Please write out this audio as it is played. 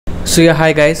So yeah,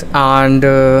 hi guys, and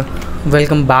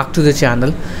welcome back to the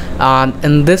channel. And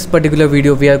in this particular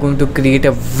video we are going to create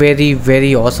a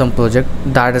very awesome project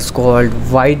that is called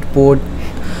Whiteboard,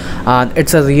 and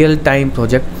it's a real-time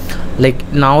project. Like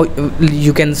now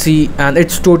you can see, and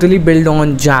it's totally built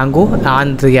on Django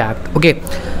and React. Okay,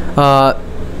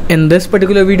 in this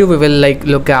particular video we will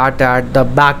look at the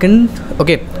backend.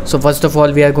 Okay, so first of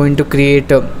all we are going to create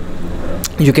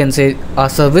you can say a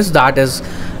service that is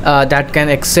that can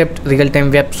accept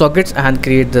real-time WebSockets and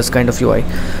create this kind of UI.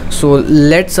 So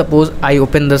let's suppose I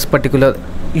open this particular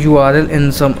URL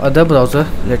in some other browser.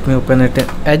 Let me open it in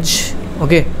Edge.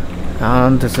 Okay,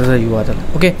 and this is a URL.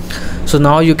 Okay, so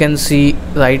now you can see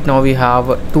right now we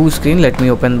have two screens. Let me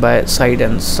open by side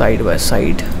and side by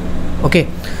side. Okay,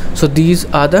 so these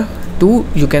are the two,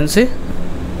 you can say,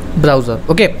 browser.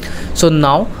 Okay, so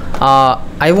now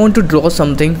I want to draw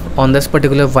something on this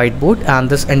particular whiteboard, and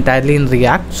this entirely in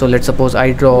React. So let's suppose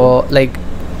I draw like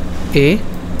A,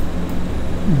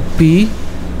 B,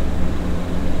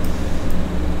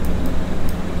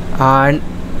 and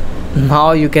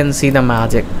now you can see the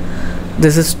magic.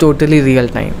 This is totally real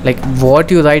time. Like what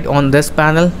you write on this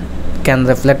panel can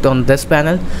reflect on this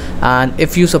panel, and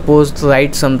if you suppose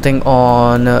write something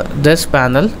on this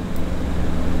panel,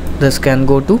 this can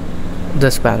go to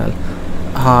this panel.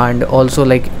 And also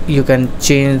you can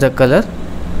change the color,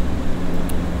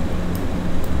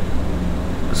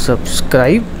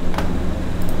 subscribe.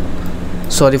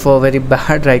 Sorry for very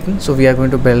bad writing. So we are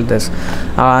going to build this,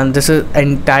 and this is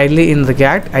entirely in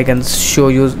React. I can show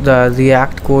you the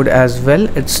React code as well.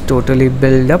 It's totally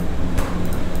built up.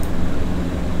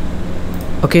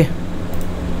 Okay,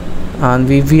 and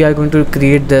we are going to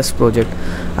create this project,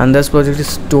 and this project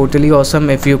is totally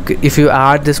awesome. If you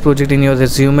add this project in your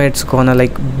resume, it's gonna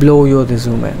blow your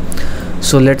resume.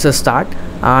 So let's start.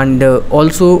 And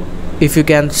also if you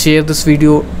can share this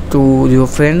video to your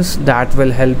friends, that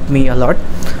will help me a lot.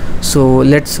 So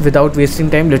let's, without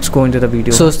wasting time, let's go into the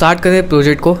video. So start करें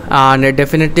project को, and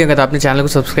definitely अगर आपने channel को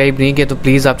subscribe नहीं किया तो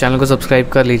please आप channel को सब्सक्राइब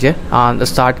कर लीजिए, एंड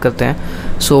स्टार्ट करते हैं.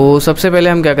 सो सबसे पहले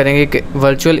हम क्या करेंगे कि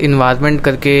वर्चुअल इन्वायरमेंट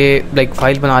करके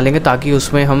फाइल बना लेंगे, ताकि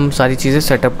उसमें हम सारी चीज़ें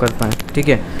सेटअप कर पाएँ. ठीक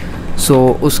है,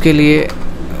 सो उसके लिए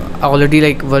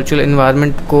ऑलरेडी वर्चुअल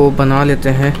इन्वायरमेंट को बना लेते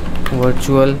हैं,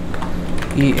 वर्चुअल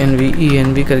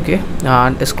env करके,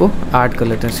 एंड इसको ऐड कर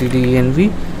लेते हैं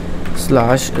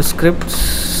cd/env/scripts.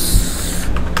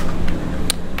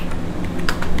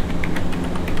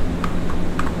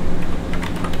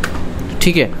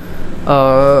 ठीक है,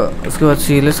 उसके बाद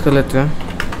cls कर लेते हैं,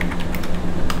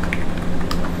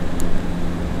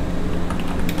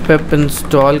 पेप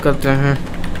इंस्टॉल करते हैं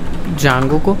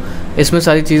Django को, इसमें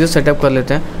सारी चीज़ें सेटअप कर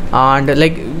लेते हैं. एंड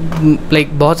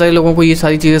बहुत सारे लोगों को ये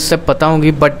सारी चीज़ें सब पता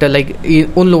होंगी, बट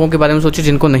उन लोगों के बारे में सोचिए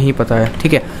जिनको नहीं पता है.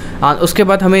 ठीक है, एंड उसके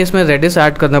बाद हमें इसमें रेडिस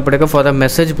ऐड करना पड़ेगा फॉर अ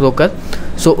मैसेज ब्रोकर.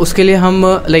 सो उसके लिए हम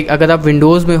अगर आप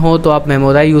विंडोज़ में हो तो आप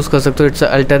मेमोराई यूज़ कर सकते हो. It's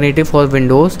alternative for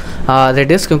Windows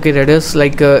reddish, क्योंकि रेडिस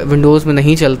विंडोज़ में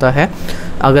नहीं चलता है.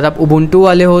 अगर आप उबुंटू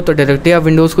वाले हो तो डायरेक्टली आप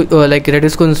विंडोज़ को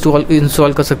रेडिस को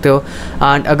इंस्टॉल कर सकते हो.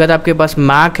 एंड अगर आपके पास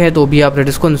मैक है तो भी आप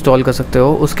रेडिस को इंस्टॉल कर सकते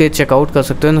हो. उसके चेकआउट कर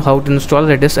सकते हो how to install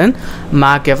reddish in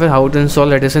Mac, या फिर how to install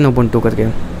reddish in Ubuntu करके.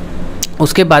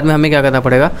 उसके बाद में हमें क्या करना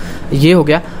पड़ेगा, ये हो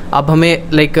गया. अब हमें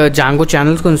Django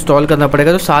चैनल्स को इंस्टॉल करना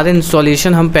पड़ेगा. तो सारे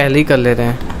इंस्टॉलेशन हम पहले ही कर ले रहे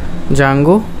हैं.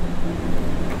 Django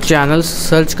चैनल्स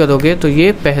सर्च करोगे तो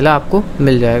ये पहला आपको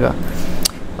मिल जाएगा.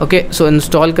 ओके, सो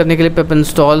इंस्टॉल करने के लिए पेप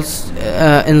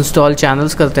इंस्टॉल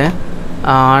चैनल्स करते हैं,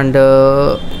 एंड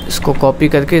इसको कॉपी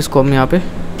करके इसको हम यहाँ पे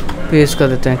पेस्ट कर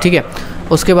देते हैं. ठीक है,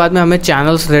 उसके बाद में हमें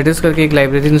चैनल्स रेडिस करके एक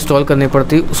लाइब्रेरी इंस्टॉल करनी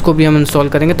पड़ती है. उसको भी हम इंस्टॉल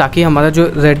करेंगे ताकि हमारा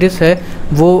जो रेडिस है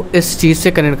वो इस चीज़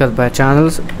से कनेक्ट कर पाए,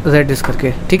 चैनल्स रेडिस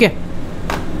करके. ठीक है,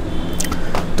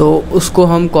 तो उसको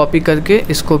हम कॉपी करके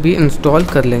इसको भी इंस्टॉल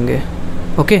कर लेंगे.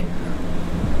 ओके,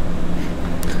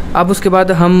 अब उसके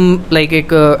बाद हम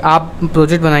एक आप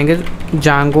प्रोजेक्ट बनाएंगे,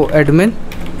 Django admin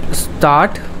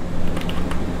start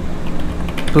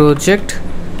project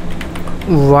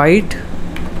white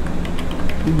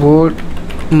board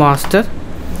master,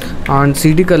 and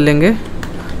cd कर लेंगे.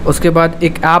 उसके बाद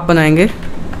एक ऐप बनाएंगे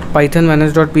python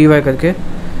manage.py करके,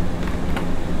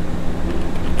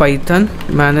 python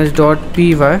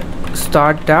manage.py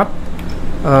start app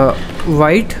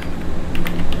white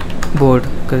board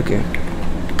करके.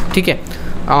 ठीक है,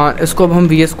 और इसको अब हम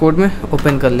VS कोड में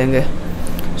ओपन कर लेंगे.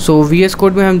 सो VS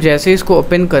कोड में हम जैसे ही इसको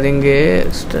ओपन करेंगे,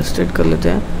 टेस्टेड कर लेते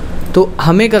हैं. तो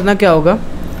हमें करना क्या होगा,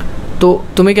 तो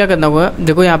तुम्हें क्या करना होगा,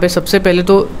 देखो यहाँ पे सबसे पहले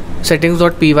तो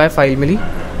settings.py file milli,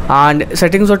 and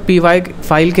settings.py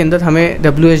file के अंदर हमें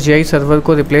WSGI सर्वर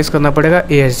को रिप्लेस करना पड़ेगा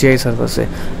ASGI सर्वर से,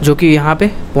 जो कि यहाँ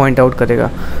पे पॉइंट आउट करेगा।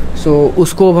 सो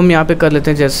उसको अब हम यहाँ पे कर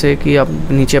लेते हैं, जैसे कि आप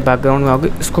नीचे बैकग्राउंड में आओगे,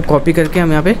 इसको कॉपी करके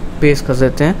हम यहाँ पे पेस्ट कर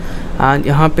देते हैं एंड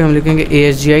यहाँ पे हम लिखेंगे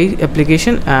ASGI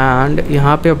एप्लीकेशन एंड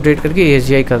यहाँ पे अपडेट करके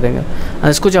ASGI कर देंगे।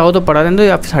 इसको चाहो तो पढ़ा देंगे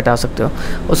या फिर हटा सकते हो।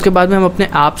 उसके बाद में हम अपने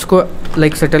ऐप्स को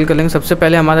लाइक सेटल कर लेंगे। सबसे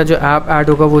पहले हमारा जो ऐप ऐड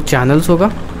होगा वो चैनल्स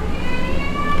होगा,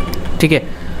 ठीक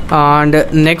है। एंड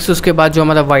नेक्स्ट उसके बाद जो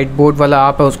हमारा वाइट बोर्ड वाला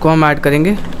ऐप है उसको हम ऐड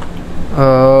करेंगे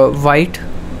वाइट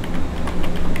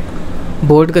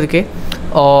बोर्ड करके,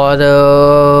 और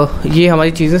ये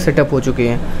हमारी चीज़ें सेटअप हो चुकी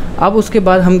हैं। अब उसके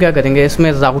बाद हम क्या करेंगे,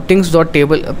 इसमें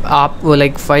routings.table आप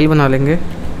लाइक फाइल बना लेंगे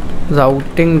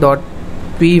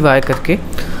routing.py करके,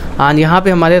 एंड यहाँ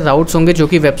पे हमारे राउट्स होंगे जो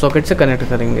कि वेबसॉकेट से कनेक्ट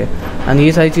करेंगे। एंड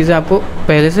ये सारी चीज़ें आपको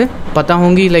पहले से पता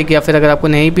होंगी लाइक, या फिर अगर आपको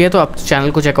नहीं भी है तो आप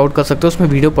चैनल को चेकआउट कर सकते हो, उसमें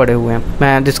वीडियो पड़े हुए हैं,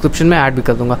 मैं डिस्क्रिप्शन में ऐड भी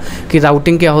कर दूंगा कि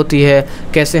राउटिंग क्या होती है,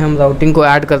 कैसे हम राउटिंग को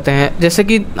ऐड करते हैं। जैसे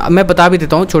कि मैं बता भी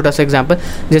देता हूँ छोटा सा एग्जांपल,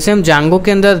 जैसे हम जांगो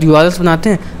के अंदर URLs बनाते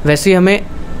हैं वैसे ही हम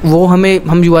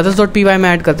urls.py में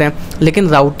ऐड करते हैं, लेकिन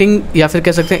राउटिंग या फिर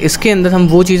कह सकते हैं इसके अंदर हम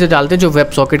वो चीज़ें डालते हैं जो वेब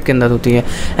सॉकेट के अंदर होती है।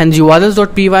 एंड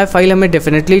urls.py फाइल हमें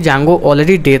डेफिनेटली जांगो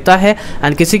ऑलरेडी देता है,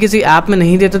 एंड किसी ऐप में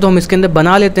नहीं देता तो हम इसके अंदर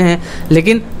बना लेते हैं,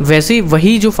 लेकिन वैसे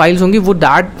वही जो फाइल्स होंगी वो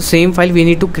that same file we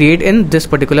need to create in this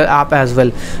particular app as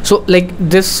well. So like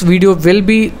this video will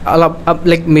be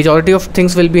like majority of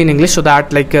things will be in English so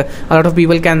that like a lot of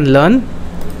people can learn.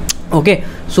 Okay,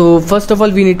 so first of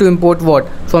all we need to import what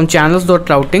from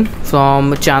channels.routing. From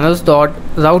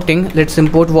channels.routing let's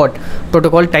import what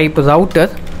protocol type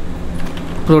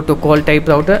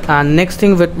router, and next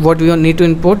thing what we need to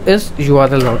import is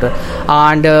URL router.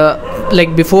 And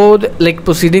like before like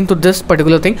proceeding to this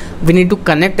particular thing, we need to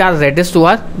connect our Redis to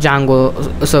our Django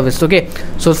service. Okay,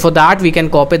 so for that we can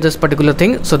copy this particular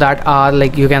thing so that our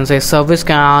like you can say service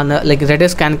can like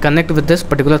Redis can connect with this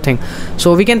particular thing. So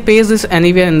we can paste this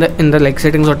anywhere in the like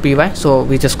settings.py. So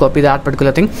we just copy that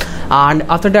particular thing, and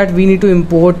after that we need to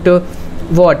import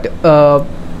what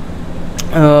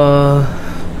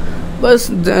let's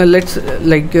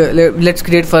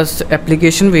create first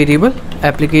application variable.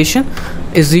 Application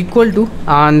is equal to,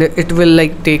 and it will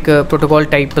like take a protocol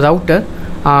type router,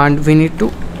 and we need to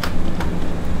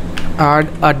add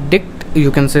a dict,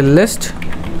 you can say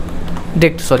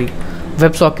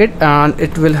WebSocket, and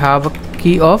it will have a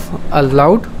key of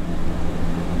allowed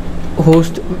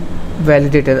host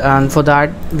validator, and for that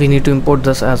we need to import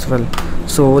this as well.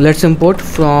 So let's import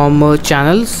from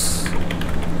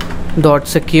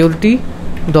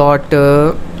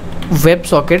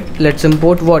channels.security.websocket. let's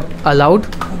import what allowed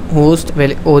host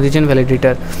origin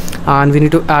validator, and we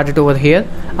need to add it over here.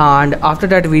 And after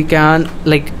that we can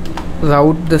like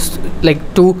route this,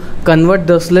 like to convert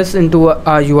this list into a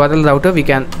URL router we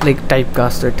can like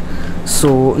typecast it.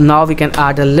 So now we can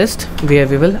add a list where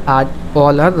we will add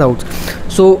all our routes.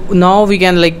 So now we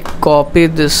can like copy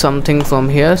this something from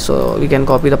here, so we can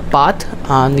copy the path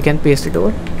and we can paste it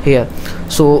over here.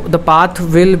 So the path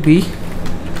will be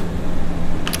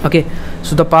okay,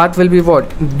 so the path will be what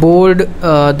board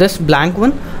this blank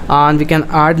one, and we can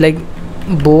add like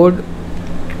board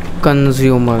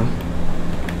consumer.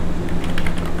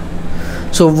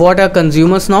 So what are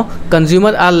consumers now?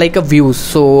 Consumers are like a views.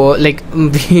 So like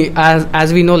we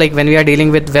as we know, like when we are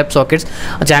dealing with WebSockets,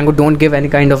 Django don't give any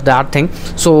kind of that thing.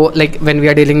 So like when we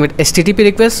are dealing with HTTP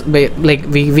requests, like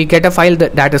we get a file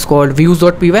that is called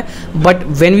views.py, but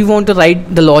when we want to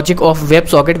write the logic of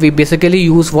WebSocket, we basically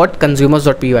use what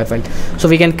consumers.py file. So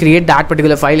we can create that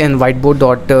particular file in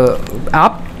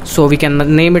whiteboard.app. So we can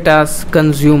name it as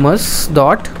consumers.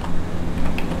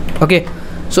 Okay,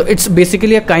 so it's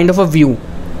basically a kind of a view.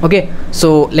 Okay,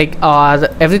 so like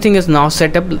everything is now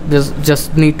set up. This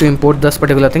just need to import this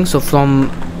particular thing. So from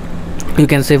you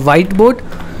can say whiteboard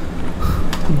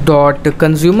dot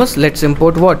consumers, let's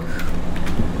import what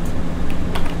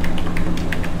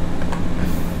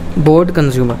board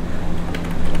consumer.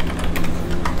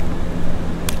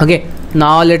 Okay,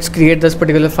 now let's create this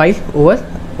particular file over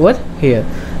here.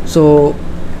 So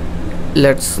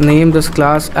let's name this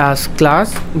class as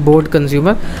class board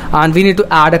consumer, and we need to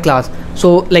add a class.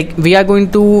 So like we are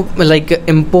going to like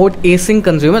import async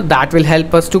consumer that will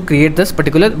help us to create this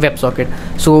particular WebSocket.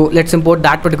 So let's import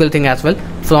that particular thing as well.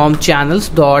 From channels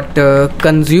dot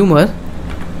consumer,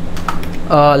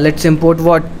 let's import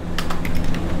what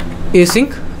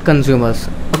async consumers.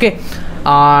 Okay,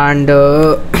 and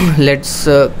let's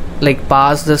like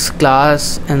pass this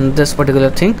class and this particular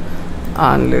thing,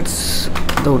 and let's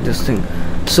do this thing.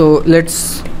 So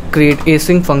let's create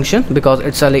async function because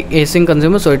it's a like async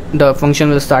consumer, so the function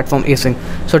will start from async.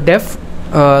 So def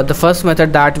the first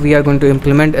method that we are going to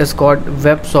implement is called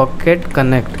WebSocket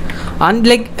Connect. And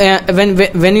like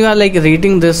when you are like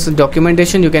reading this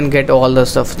documentation, you can get all the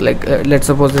stuff. Like let's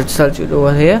suppose let's search it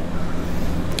over here,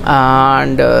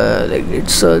 and like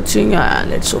it's searching,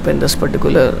 and let's open this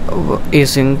particular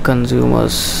async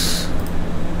consumers.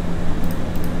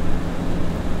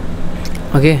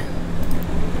 Okay,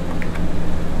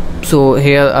 so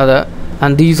here are the,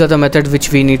 and these are the methods which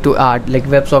we need to add, like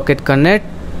WebSocket Connect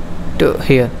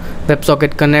here,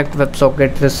 WebSocket Connect,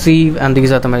 WebSocket Receive, and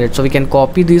these are the methods. So we can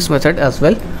copy this method as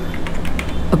well.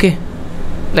 Okay,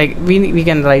 like we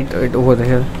can write it over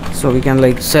here. So we can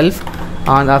like self,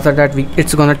 and after that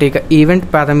it's gonna take an event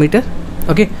parameter.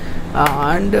 Okay,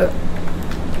 and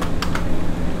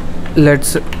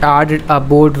let's add it a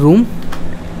boardroom.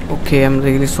 Okay, I'm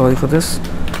really sorry for this.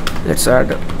 Let's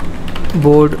add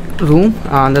boardroom,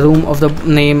 and the room of the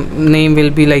name will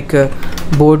be like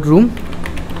boardroom.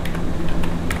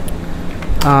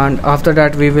 And after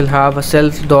that we will have a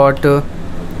self dot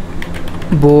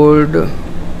board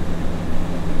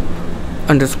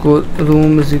underscore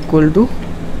room is equal to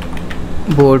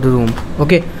boardroom.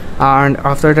 Okay, and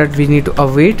after that we need to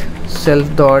await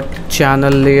self dot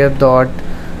channel layer dot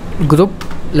group.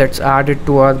 Let's add it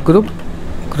to our group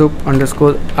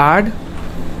underscore add.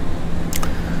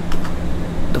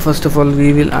 First of all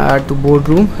we will add to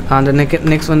boardroom, and the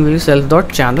next one will be self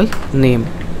dot channel name.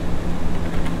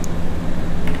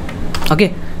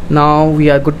 Okay, now we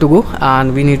are good to go,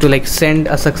 and we need to like send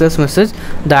a success message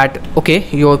that okay,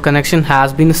 your connection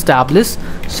has been established.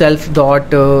 Self dot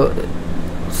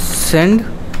send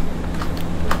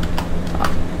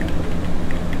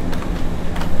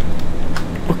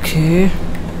okay,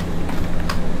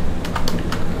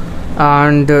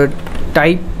 and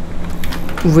type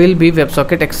will be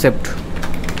WebSocket accept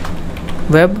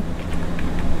WebSocket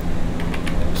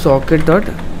dot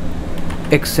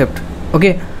accept.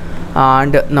 Okay,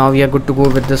 and now we are good to go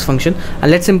with this function,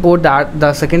 and let's import that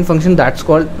the second function that's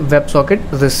called WebSocket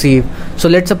receive. So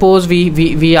let's suppose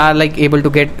we are like able to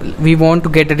we want to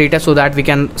get the data so that we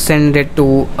can send it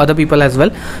to other people as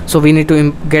well. So we need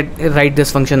to write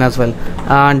this function as well.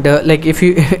 And like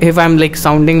if I'm like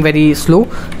sounding very slow,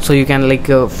 so you can like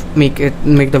make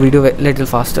the video a little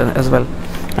faster as well.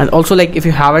 And also like if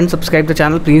you haven't subscribed the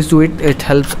channel, please do it, it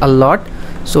helps a lot.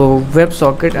 So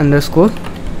WebSocket underscore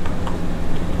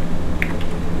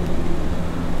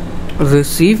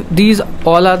receive, these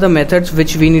all are the methods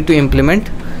which we need to implement.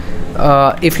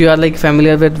 If you are like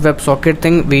familiar with WebSocket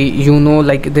thing, you know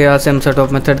like there are some sort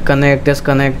of method connect,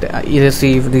 disconnect,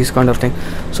 receive, these kind of thing.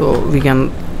 So we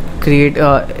can create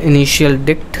initial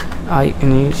dict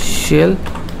initial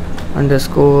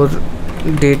underscore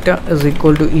data is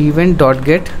equal to event dot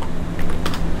get,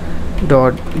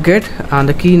 and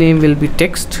the key name will be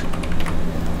text.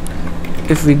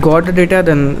 If we got the data,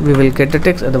 then we will get the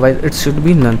text, otherwise it should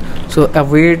be none. So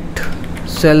await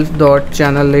self dot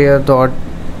channel layer dot,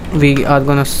 we are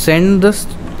gonna send this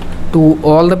to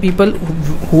all the people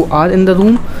who are in the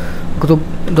room.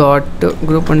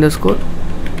 Group underscore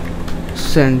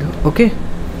send. Okay,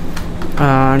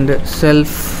 and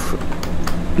self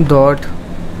dot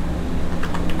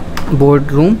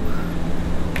boardroom.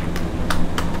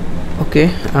 Okay,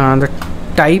 and the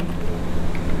type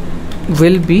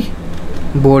will be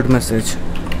board message.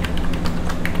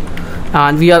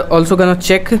 And we are also gonna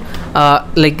check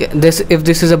like this, if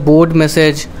this is a board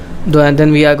message,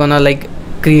 then we are gonna like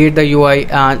create the UI,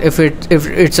 and if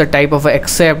it's a type of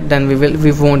accept, then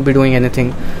we won't be doing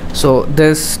anything. So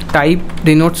this type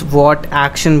denotes what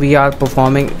action we are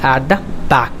performing at the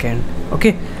back end.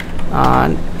 Okay,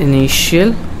 and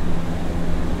initial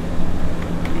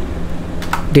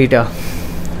data,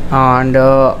 and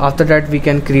after that we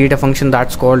can create a function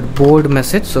that's called board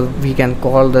message. So we can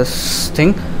call this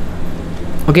thing.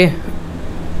 Okay,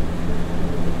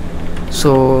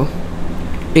 so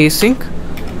async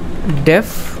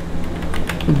def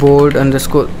board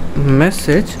underscore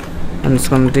message, and it's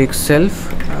going to take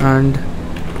self and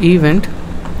event,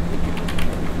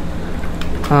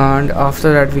 and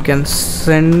after that we can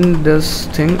send this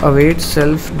thing await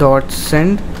self dot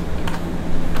send,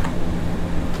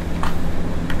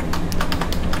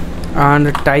 and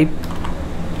the type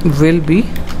will be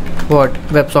what,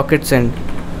 WebSocket send,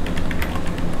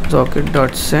 socket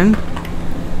dot send,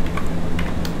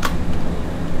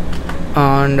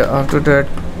 and after that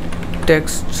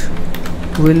text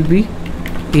will be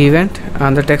event,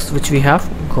 and the text which we have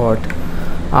got.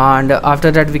 And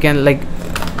after that we can like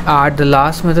add the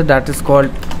last method that is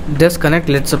called disconnect.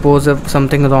 Let's suppose if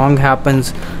something wrong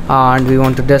happens and we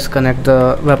want to disconnect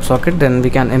the WebSocket, then we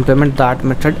can implement that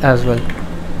method as well.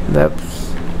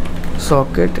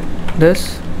 WebSocket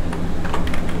this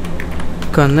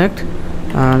connect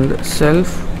and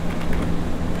self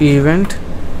event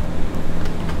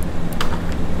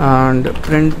and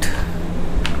print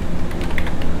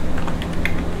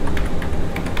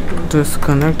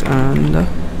disconnect and the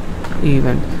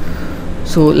event.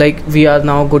 So like we are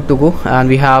now good to go, and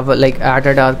we have like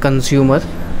added our consumer,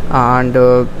 and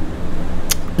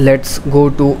let's go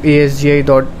to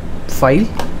asgi.file,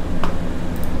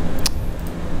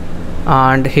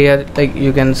 and here like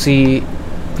you can see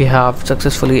we have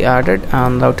successfully added,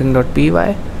 and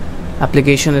routing.py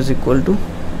application is equal to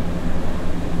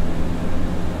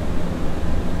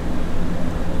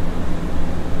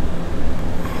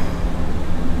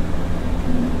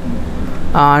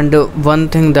and one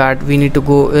thing that we need to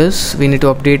go is we need to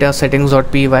update our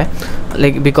settings.py,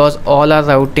 like because all our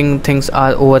routing things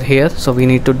are over here, so we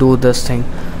need to do this thing.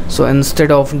 So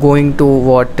instead of going to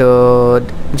what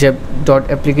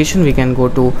 _application, we can go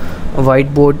to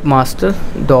whiteboard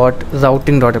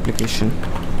master.routing.application,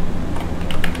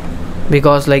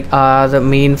 because like our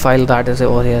main file that is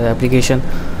over here application.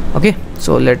 Okay,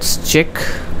 so let's check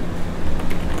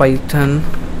python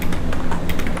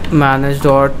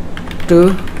manage.py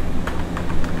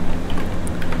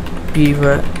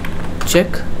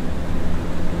check,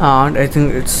 and I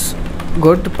think it's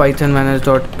good. Python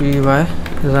manage.py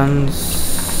run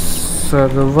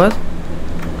server,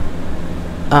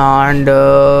 and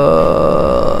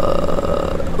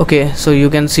okay, so you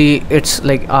can see it's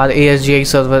like our ASGI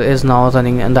server is now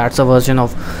running, and that's a version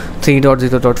of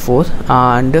 3.0.4.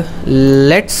 and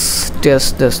let's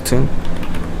test this thing,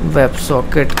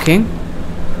 WebSocket King.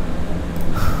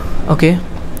 Okay,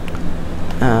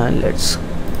 and let's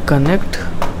connect.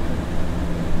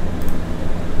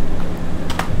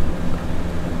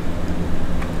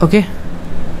 Okay,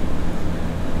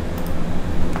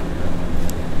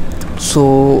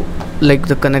 so like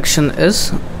the connection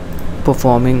is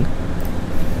performing.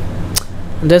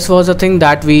 This was the thing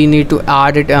that we need to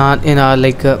add it in our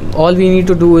like all we need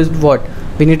to do is what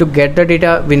we need to get the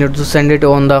data, we need to send it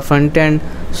on the front end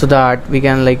so that we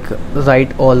can like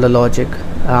write all the logic.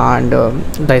 And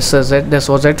this was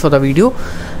it for the video,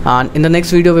 and in the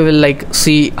next video we will like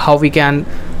see how we can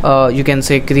you can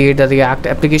say create a React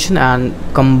application and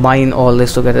combine all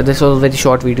this together. This was a very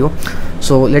short video,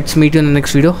 so let's meet you in the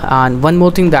next video. And one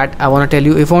more thing that I want to tell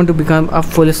you, if you want to become a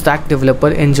full stack developer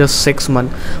in just 6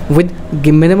 months with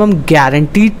minimum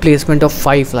guaranteed placement of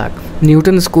 5 lakh,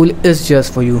 Newton School is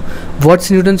just for you.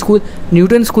 What's Newton School?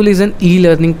 Newton School is an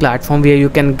e-learning platform where you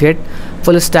can get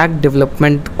full stack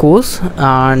development course,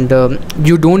 and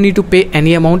you don't need to pay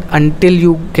any amount until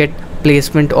you get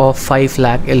placement of 5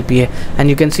 lakh LPA. And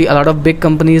you can see a lot of big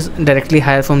companies directly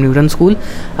hire from Newton School,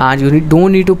 and you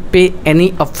don't need to pay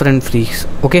any upfront fees.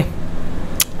 Okay,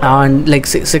 and like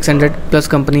 600 plus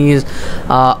companies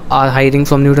are hiring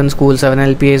from Newton School. 7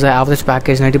 LPA is the average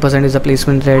package, 90% is the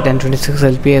placement rate, and 26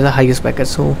 LPA is the highest package.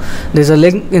 So there's a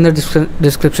link in the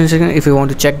description section. If you want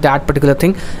to check that particular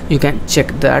thing, you can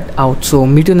check that out. So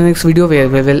meet you in the next video where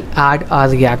we will add our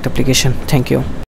React application. Thank you.